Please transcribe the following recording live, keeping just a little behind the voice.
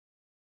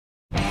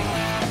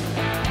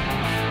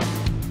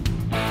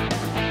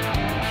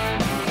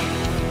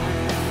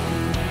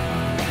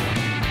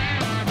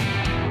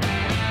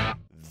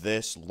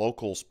This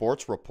local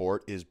sports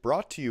report is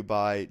brought to you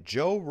by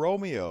Joe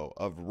Romeo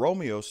of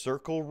Romeo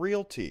Circle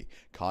Realty.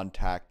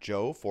 Contact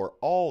Joe for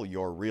all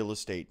your real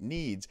estate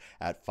needs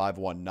at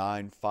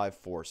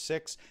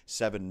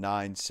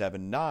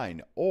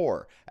 519-546-7979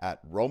 or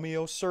at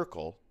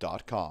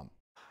romeocircle.com.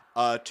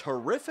 A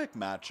terrific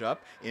matchup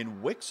in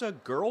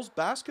WCSSAA girls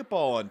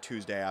basketball on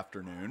Tuesday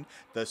afternoon.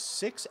 The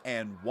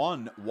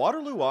 6-1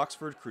 Waterloo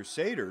Oxford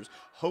Crusaders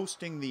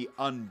hosting the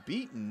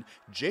unbeaten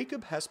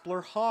Jacob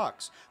Hespeler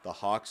Hawks. The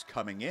Hawks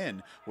coming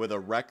in with a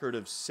record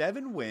of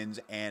 7 wins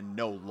and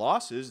no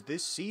losses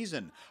this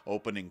season.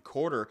 Opening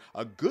quarter,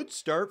 a good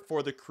start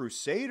for the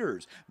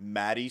Crusaders.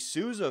 Maddie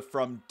Souza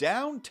from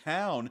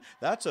downtown,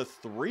 that's a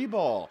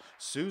 3-ball.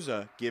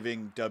 Souza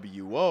giving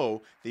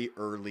WO the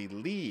early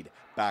lead.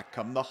 Back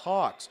come the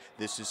Hawks.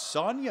 This is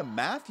Sonia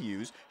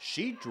Matthews.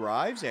 She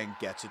drives and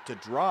gets it to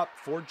drop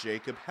for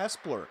Jacob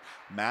Hespeler.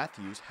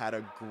 Matthews had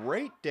a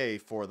great day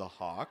for the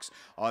Hawks.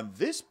 On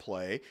this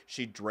play,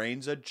 she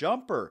drains a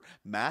jumper.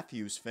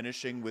 Matthews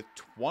finishing with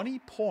 20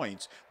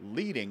 points,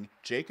 leading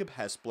Jacob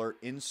Hespeler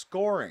in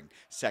scoring.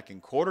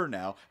 Second quarter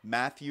now,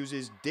 Matthews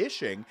is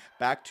dishing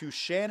back to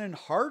Shannon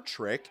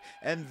Hartrick,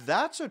 and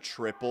that's a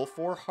triple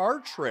for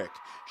Hartrick.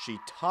 She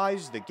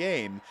ties the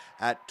game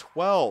at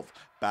 12.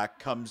 Back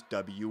comes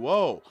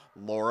WO.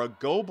 Laura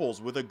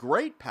Goebbels with a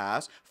great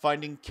pass,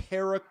 finding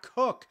Kara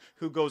Cook,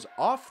 who goes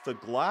off the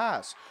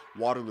glass.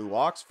 Waterloo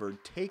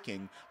Oxford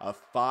taking a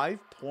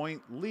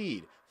 5-point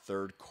lead.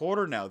 Third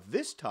quarter now.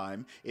 This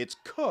time, it's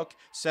Cook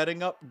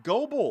setting up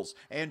Goebbels,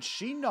 and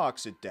she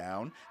knocks it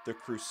down. The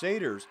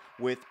Crusaders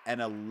with an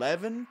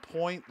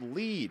 11-point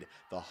lead.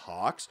 The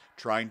Hawks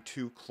trying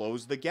to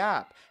close the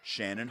gap.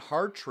 Shannon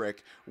Hartrick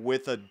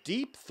with a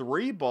deep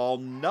 3-ball,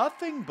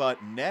 nothing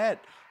but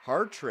net.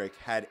 Hartrick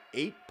had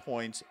 8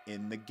 points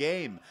in the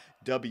game.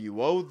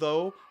 WO,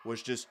 though,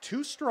 was just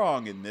too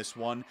strong in this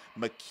one.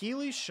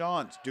 McKeely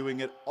Shantz doing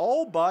it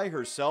all by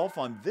herself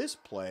on this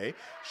play.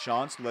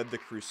 Shantz led the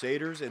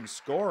Crusaders in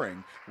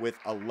scoring with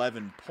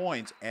 11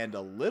 points, and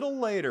a little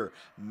later,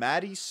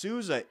 Maddie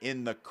Souza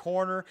in the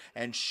corner,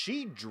 and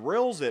she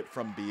drills it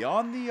from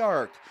beyond the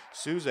arc.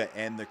 Souza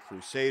and the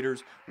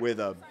Crusaders with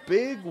a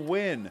big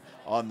win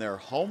on their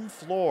home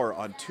floor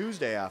on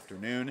Tuesday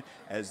afternoon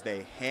as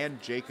they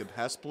hand Jacob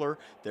Hespeler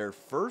their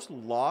first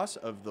loss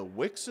of the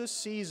WCSSAA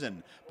season.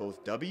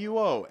 Both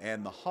WO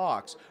and the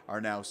Hawks are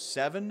now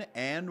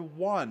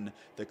 7-1.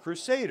 The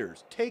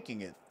Crusaders taking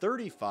it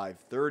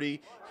 35-30.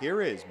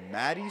 Here is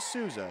Maddie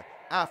Souza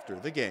after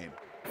the game.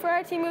 For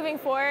our team moving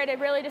forward, it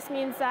really just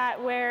means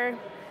that we're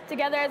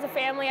together as a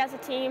family, as a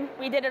team.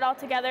 We did it all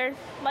together,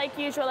 like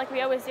usual, like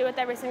we always do with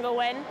every single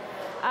win.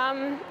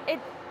 It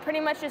pretty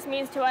much just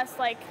means to us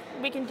like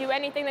we can do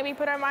anything that we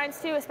put our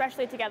minds to,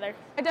 especially together.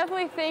 I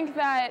definitely think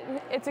that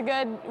it's a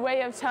good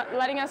way of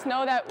letting us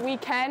know that we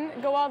can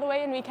go all the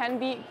way and we can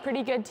beat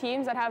pretty good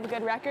teams that have a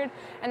good record,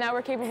 and that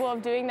we're capable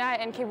of doing that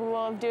and capable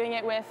of doing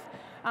it with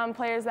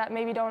players that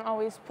maybe don't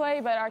always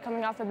play but are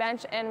coming off the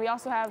bench, and we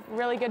also have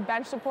really good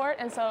bench support,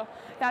 and so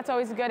that's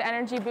always a good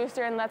energy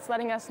booster, and that's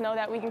letting us know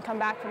that we can come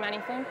back from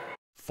anything.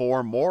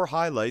 For more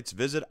highlights,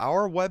 visit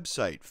our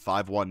website,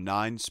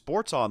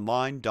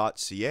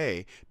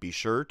 519sportsonline.ca. Be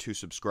sure to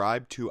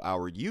subscribe to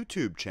our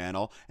YouTube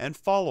channel and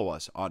follow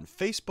us on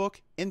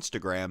Facebook,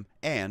 Instagram,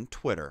 and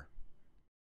Twitter.